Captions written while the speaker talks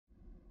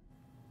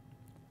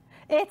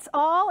It's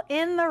all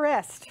in the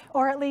wrist,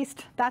 or at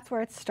least that's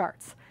where it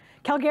starts.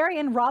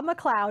 Calgarian Rob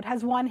McLeod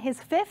has won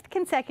his 5th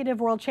consecutive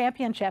World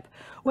Championship,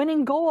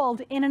 winning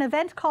gold in an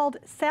event called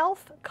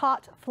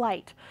Self-Caught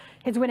Flight.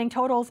 His winning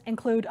totals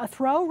include a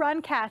throw,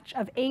 run, catch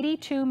of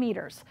 82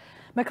 meters.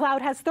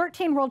 McLeod has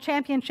 13 World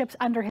Championships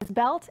under his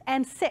belt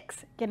and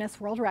 6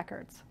 Guinness World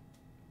Records.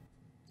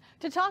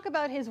 To talk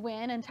about his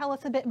win and tell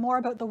us a bit more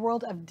about the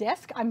world of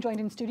disc, I'm joined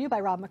in studio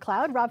by Rob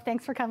McLeod. Rob,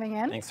 thanks for coming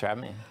in. Thanks for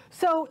having me.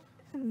 So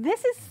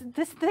this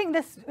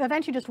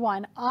event you just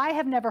won, I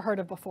have never heard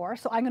of before,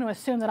 so I'm going to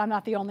assume that I'm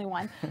not the only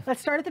one.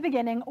 Let's start at the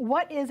beginning.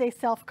 What is a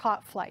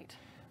self-caught flight?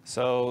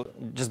 So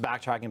just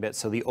backtracking a bit,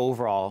 so the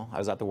overall, I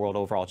was at the World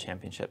Overall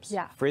Championships.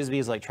 Yeah. Frisbee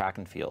is like track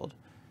and field.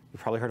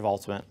 You've probably heard of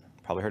ultimate,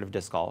 probably heard of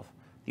disc golf.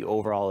 The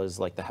overall is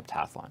like the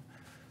heptathlon.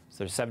 So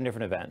there's 7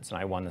 different events, and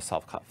I won the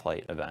self-caught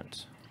flight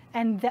event.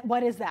 And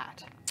what is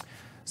that?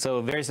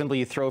 So very simply,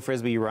 you throw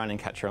Frisbee, you run and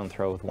catch your own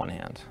throw with one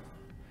hand.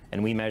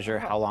 And we measure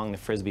how long the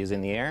Frisbee is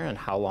in the air and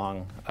how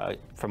long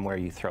from where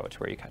you throw it to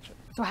where you catch it.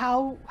 So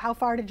how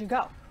far did you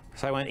go?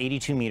 So I went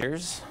 82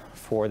 meters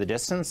for the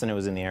distance, and it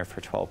was in the air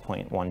for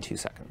 12.12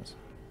 seconds.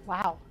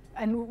 Wow.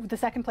 And the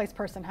second place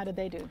person, how did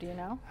they do? Do you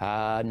know?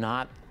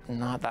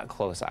 Not that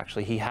close,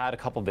 actually. He had a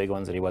couple big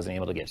ones that he wasn't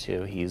able to get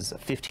to. He's a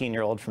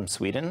 15-year-old from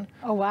Sweden.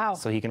 Oh, wow.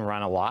 So he can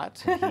run a lot.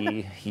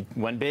 He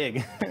went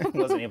big,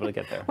 wasn't able to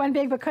get there. Went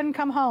big, but couldn't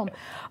come home.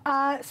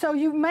 So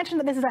you mentioned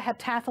that this is a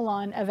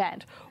heptathlon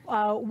event.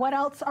 What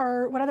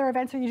other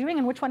events are you doing,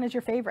 and which one is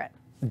your favorite?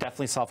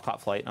 Definitely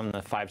self-caught flight. I'm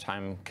the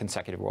 5-time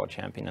consecutive world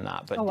champion in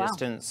that. But oh, wow.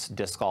 Distance,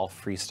 disc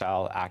golf,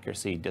 freestyle,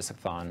 accuracy,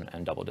 discathon,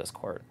 and double disc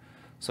court.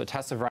 So it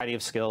tests a variety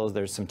of skills.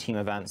 There's some team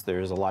events.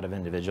 There's a lot of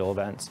individual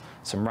events.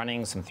 Some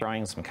running, some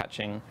throwing, some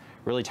catching.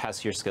 Really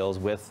tests your skills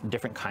with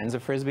different kinds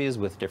of Frisbees,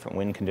 with different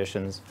wind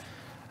conditions.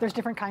 There's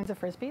different kinds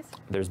of Frisbees?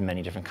 There's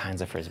many different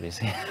kinds of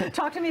Frisbees.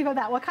 Talk to me about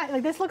that. What kind?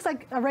 Like, this looks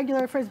like a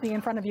regular Frisbee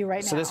in front of you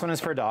right now. So this one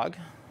is for a dog.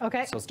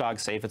 Okay. So it's dog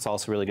safe. It's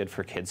also really good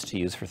for kids to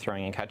use for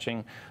throwing and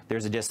catching.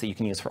 There's a disc that you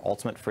can use for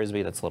ultimate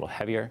Frisbee that's a little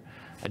heavier.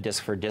 A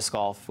disc for disc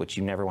golf, which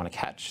you never want to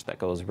catch, that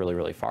goes really,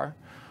 really far.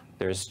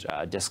 There's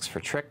discs for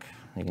trick.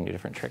 You can do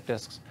different trick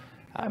discs.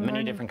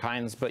 Many different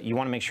kinds, but you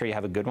want to make sure you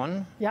have a good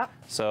one. Yep.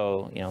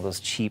 So, you know, those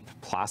cheap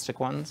plastic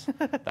ones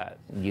that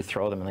you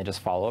throw them and they just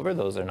fall over,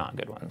 those are not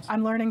good ones.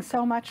 I'm learning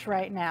so much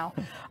right now.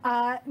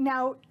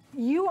 Now,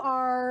 you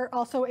are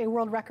also a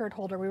world record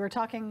holder. We were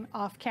talking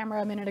off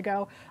camera a minute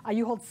ago.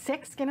 You hold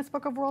 6 Guinness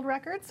Book of World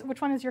Records. Which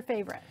one is your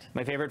favorite?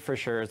 My favorite for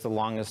sure is the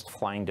longest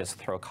flying disc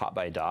throw caught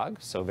by a dog.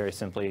 So very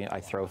simply,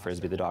 I throw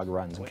Frisbee, the dog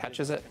runs and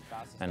catches it,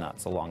 and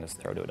that's the longest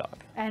throw to a dog.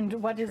 And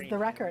what is the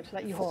record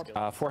that you hold?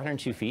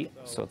 402 feet,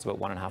 so it's about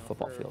 1.5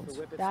 football fields.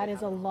 That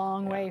is a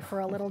long way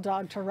for a little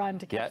dog to run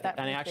to catch that.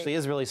 And he actually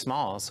is really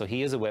small. So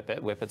he is a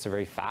whippet. Whippets are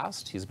very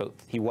fast.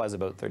 He was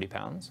about 30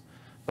 pounds.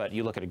 But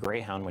you look at a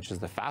greyhound, which is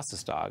the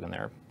fastest dog, and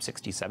they're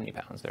 60, 70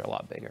 pounds. They're a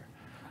lot bigger.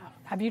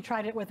 Have you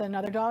tried it with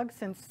another dog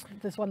since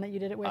this one that you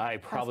did it with? I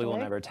probably will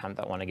never attempt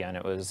that one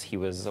again. He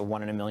was a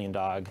 1 in a million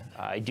dog.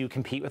 I do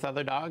compete with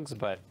other dogs,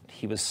 but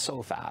he was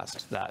so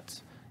fast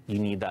that you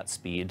need that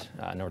speed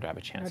in order to have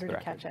a chance to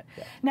catch it.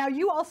 Yeah. Now,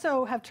 you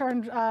also have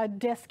turned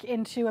disc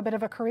into a bit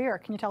of a career.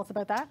 Can you tell us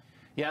about that?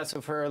 Yeah,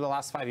 so for the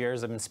last 5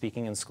 years, I've been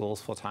speaking in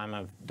schools full time.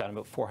 I've done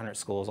about 400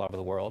 schools all over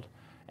the world,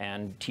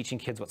 and teaching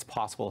kids what's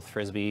possible with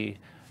Frisbee,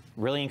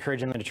 really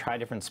encouraging them to try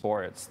different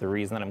sports. The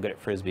reason that I'm good at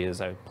Frisbee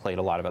is I played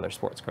a lot of other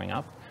sports growing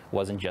up. It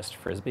wasn't just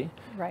Frisbee.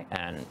 Right.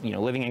 And, you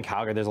know, living in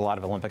Calgary, there's a lot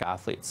of Olympic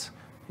athletes.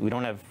 We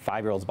don't have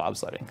 5-year-olds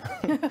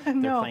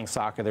bobsledding. They're playing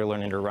soccer, they're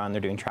learning to run,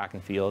 they're doing track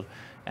and field.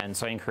 And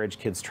so I encourage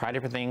kids, try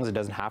different things. It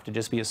doesn't have to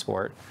just be a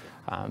sport.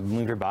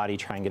 Move your body,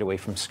 try and get away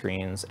from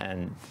screens,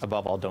 and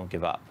above all, don't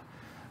give up.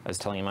 I was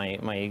telling you,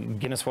 my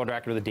Guinness World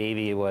Record with the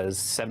Davy was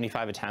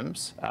 75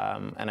 attempts,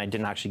 and I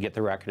didn't actually get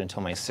the record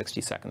until my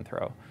 60-second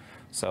throw.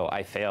 So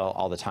I fail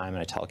all the time,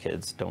 and I tell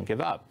kids, don't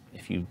give up.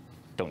 If you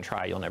don't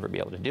try, you'll never be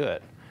able to do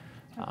it.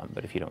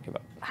 But if you don't give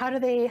up. How do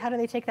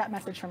they take that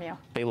message from you?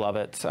 They love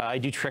it. I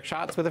do trick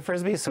shots with a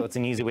Frisbee, so it's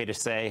an easy way to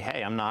say,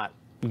 hey, I'm not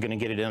going to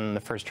get it in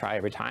the first try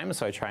every time,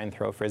 so I try and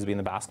throw a Frisbee in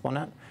the basketball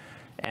net.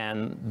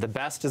 And the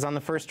best is on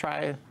the first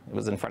try. It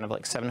was in front of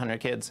like 700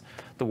 kids.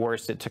 The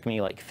worst, it took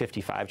me like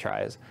 55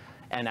 tries.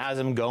 And as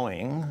I'm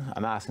going,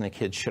 I'm asking the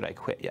kids, should I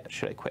quit yet?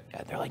 Should I quit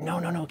yet? They're like, no,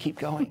 no, no, keep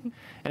going.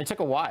 And it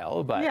took a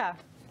while, but yeah.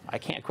 I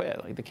can't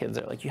quit. Like, the kids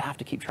are like, you have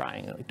to keep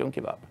trying. Like, don't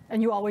give up.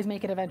 And you always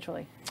make it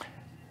eventually?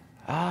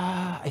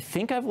 I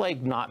think I've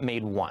like not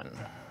made one.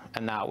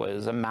 And that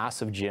was a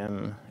massive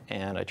gym,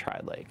 and I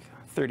tried like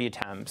 30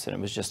 attempts, and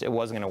it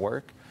wasn't going to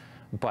work.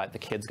 But the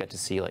kids get to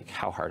see like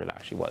how hard it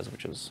actually was,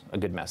 which was a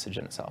good message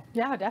in itself.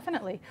 Yeah,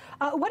 definitely.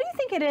 What do you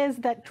think it is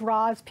that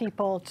draws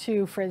people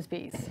to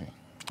Frisbees?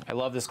 I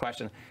love this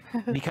question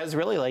because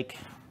really, like,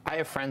 I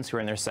have friends who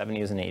are in their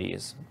 70s and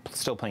 80s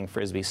still playing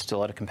Frisbee,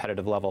 still at a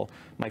competitive level.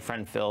 My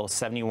friend Phil,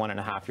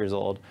 71.5 years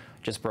old,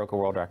 just broke a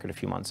world record a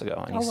few months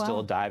ago, and he's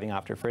still diving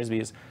after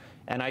Frisbees.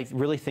 And I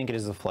really think it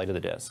is the flight of the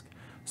disc.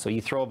 So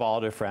you throw a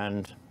ball to a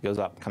friend, goes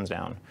up, comes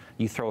down.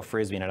 You throw a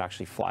Frisbee and it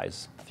actually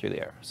flies through the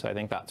air. So I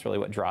think that's really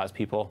what draws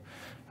people.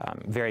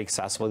 Very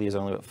accessible. These are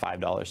only about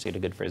 $5 to get a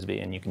good Frisbee,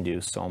 and you can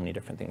do so many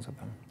different things with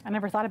them. I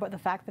never thought about the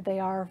fact that they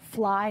are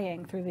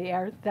flying through the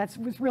air. That's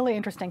really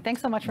interesting.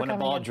 Thanks so much for coming in.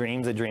 When a ball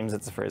dreams, it dreams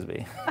it's a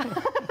Frisbee.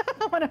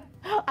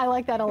 I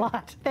like that a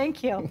lot.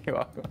 Thank you. You're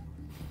welcome.